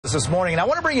us this morning. And I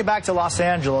want to bring you back to Los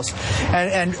Angeles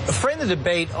and frame the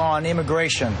debate on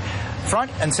immigration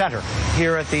front and center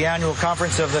here at the annual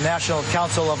conference of the National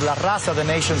Council of La Raza, the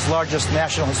nation's largest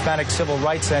national Hispanic civil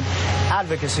rights and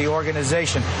advocacy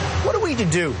organization. What are we to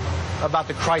do about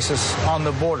the crisis on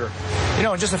the border? You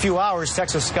know, in just a few hours,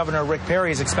 Texas Governor Rick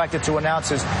Perry is expected to announce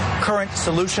his current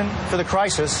solution for the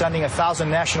crisis, sending 1,000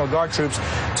 National Guard troops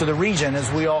to the region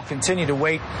as we all continue to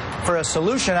wait for a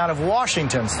solution out of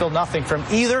Washington. Still nothing from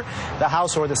either the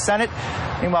House or the Senate.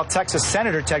 Meanwhile, Texas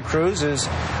Senator Ted Cruz is,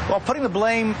 well, putting the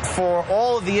blame for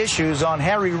all of the issues on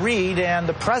Harry Reid and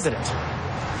the president.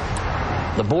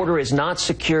 The border is not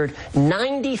secured.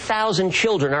 90,000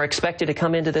 children are expected to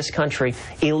come into this country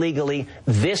illegally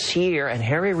this year, and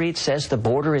Harry Reid says the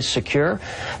border is secure.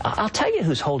 I'll tell you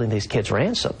who's holding these kids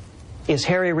ransom is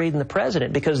Harry Reid and the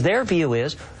president, because their view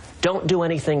is don't do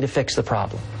anything to fix the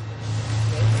problem.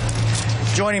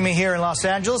 Joining me here in Los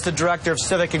Angeles, the Director of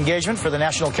Civic Engagement for the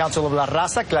National Council of La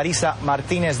Raza, Clarissa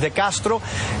Martinez de Castro,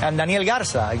 and Daniel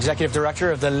Garza, Executive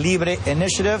Director of the LIBRE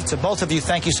Initiative. To both of you,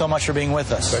 thank you so much for being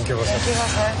with us. Thank you, Jose. Thank you,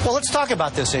 Jose. Well, let's talk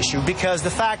about this issue, because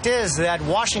the fact is that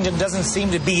Washington doesn't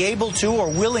seem to be able to or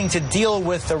willing to deal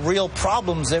with the real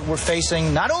problems that we're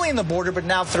facing, not only in the border, but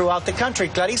now throughout the country.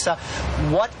 Clarissa,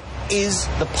 what is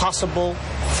the possible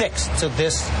fix to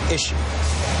this issue?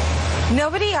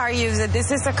 Nobody argues that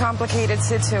this is a complicated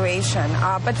situation,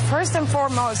 but first and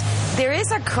foremost, there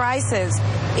is a crisis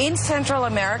in Central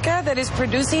America that is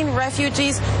producing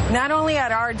refugees not only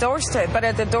at our doorstep, but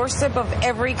at the doorstep of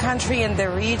every country in the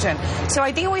region. So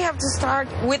I think we have to start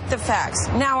with the facts.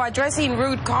 Now, addressing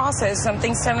root causes,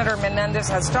 something Senator Menendez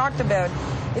has talked about,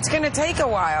 it's going to take a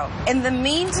while. In the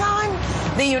meantime,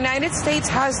 the United States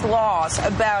has laws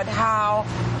about how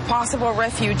possible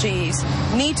refugees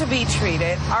need to be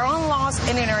treated, our own laws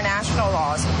and international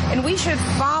laws, and we should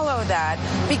follow that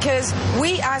because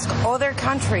we ask other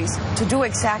countries to do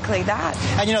exactly that.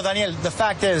 And you know, Daniel, the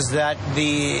fact is that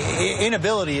the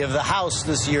inability of the House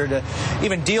this year to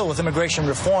even deal with immigration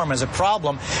reform is a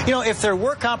problem. You know, if there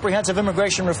were comprehensive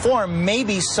immigration reform,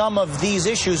 maybe some of these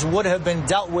issues would have been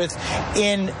dealt with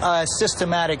in a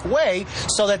systematic way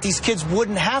so that these kids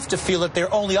wouldn't have to feel that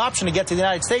their only option to get to the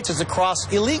United States is to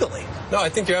cross illegally. No, I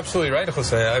think you're absolutely right,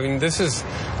 Jose. I mean, this is,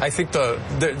 I think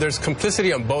there's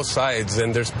complicity on both sides,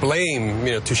 and there's blame,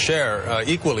 you know, to share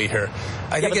equally here.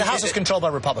 I think but the House is controlled by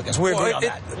Republicans. We agree on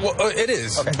that. Well, it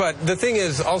is. Okay. But the thing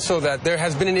is also that there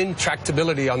has been an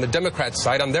intractability on the Democrats'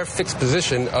 side on their fixed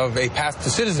position of a path to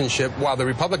citizenship, while the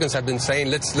Republicans have been saying,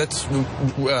 let's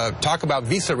talk about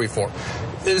visa reform.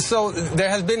 So there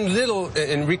has been little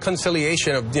in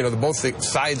reconciliation of, you know, both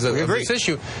sides of this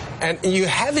issue, and you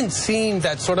haven't seen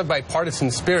that sort of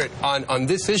bipartisan spirit on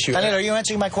this issue. Daniel, are you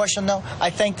answering my question, though? I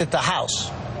think that the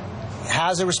House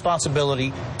has a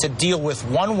responsibility to deal with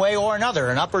one way or another,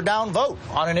 an up or down vote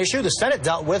on an issue the Senate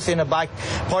dealt with in a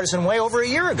bipartisan way over a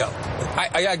year ago.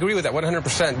 I agree with that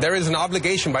 100%. There is an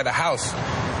obligation by the House.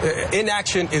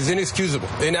 Inaction is inexcusable.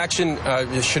 Inaction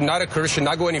should not occur, should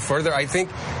not go any further. I think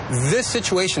this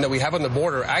situation that we have on the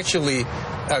border actually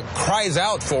cries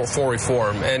out for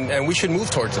reform, and we should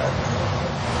move towards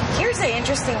that. Here's the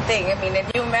interesting thing. I mean,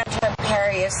 if you mentioned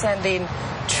Perry is sending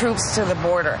troops to the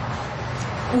border.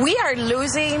 We are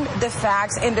losing the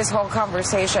facts in this whole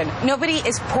conversation. Nobody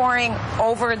is pouring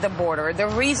over the border. The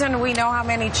reason we know how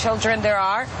many children there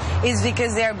are is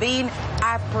because they're being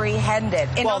apprehended.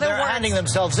 Well, they're handing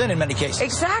themselves in many cases.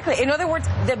 Exactly. In other words,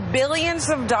 the billions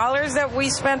of dollars that we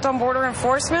spent on border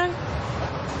enforcement,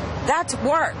 that's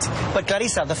worked. But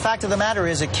Clarissa, the fact of the matter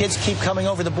is that kids keep coming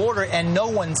over the border and no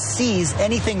one sees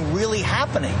anything really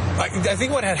happening. I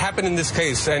think what had happened in this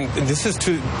case, and this is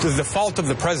to the fault of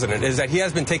the president, is that he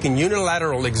has been taking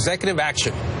unilateral executive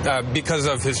action because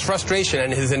of his frustration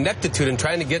and his ineptitude in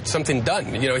trying to get something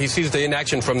done. You know, he sees the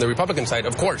inaction from the Republican side,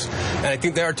 of course, and I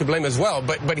think they are to blame as well.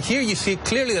 But here you see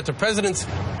clearly that the president's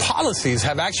policies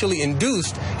have actually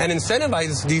induced and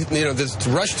incentivized this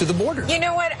rush to the border. You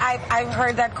know what? I've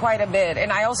heard that quite a bit,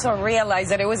 and I also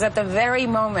realized that it was at the very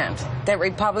moment that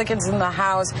Republicans in the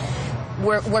House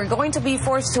were going to be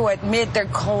forced to admit their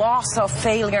colossal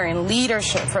failure in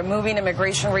leadership for moving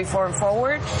immigration reform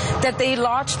forward, that they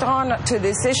latched on to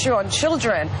this issue on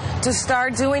children to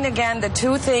start doing again the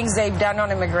two things they've done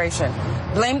on immigration.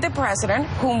 Blame the president,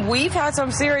 whom we've had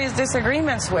some serious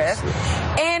disagreements with,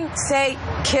 and say,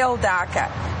 kill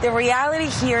DACA. The reality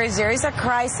here is there is a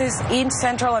crisis in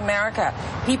Central America.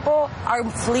 People are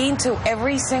fleeing to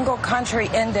every single country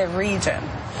in the region.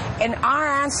 And our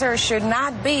answer should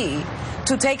not be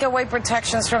to take away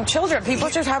protections from children. People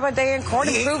should have a day in court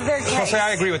to prove their case. Jose,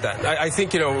 I agree with that. I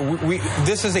think,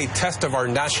 this is a test of our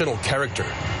national character,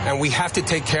 and we have to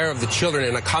take care of the children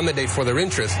and accommodate for their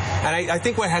interests. And I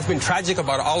think what has been tragic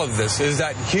about all of this is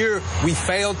that here we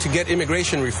failed to get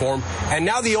immigration reform, and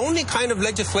now the only kind of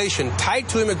legislation tied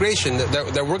to immigration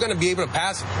that we're going to be able to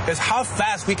pass is how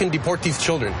fast we can deport these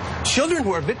children. Children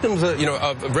who are victims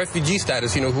of refugee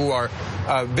status, who are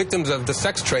victims of the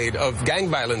sex trade, of gang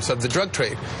violence, of the drug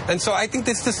trade. And so I think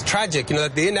this is tragic,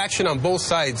 that the inaction on both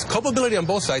sides, culpability on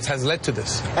both sides has led to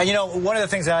this. And one of the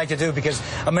things I like to do, because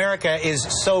America is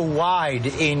so wide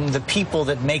in the people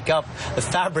that make up the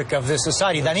fabric of this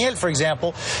society. Daniel, for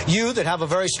example, you that have a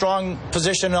very strong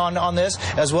position on this,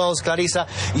 as well as Clarissa,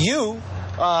 you,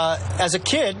 as a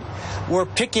kid, were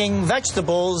picking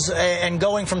vegetables and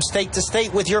going from state to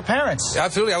state with your parents.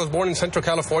 Absolutely. I was born in Central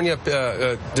California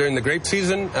during the grape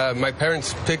season. My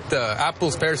parents picked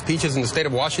apples, pears, peaches in the state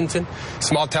of Washington,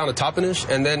 small town of Toppenish,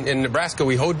 and then in Nebraska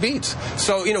we hoed beets.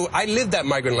 So, I lived that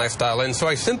migrant lifestyle, and so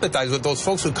I sympathize with those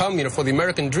folks who come, for the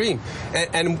American dream.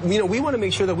 And we want to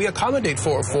make sure that we accommodate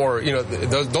for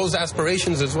those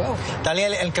aspirations as well.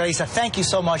 Daniel and Clarissa, thank you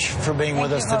so much for being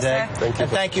with us today. Thank you.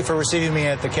 And thank you for receiving me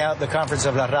at the conference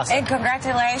of La Raza. And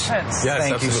congratulations. Yes,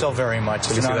 thank absolutely. you so very much.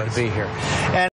 It's an honor to be here. And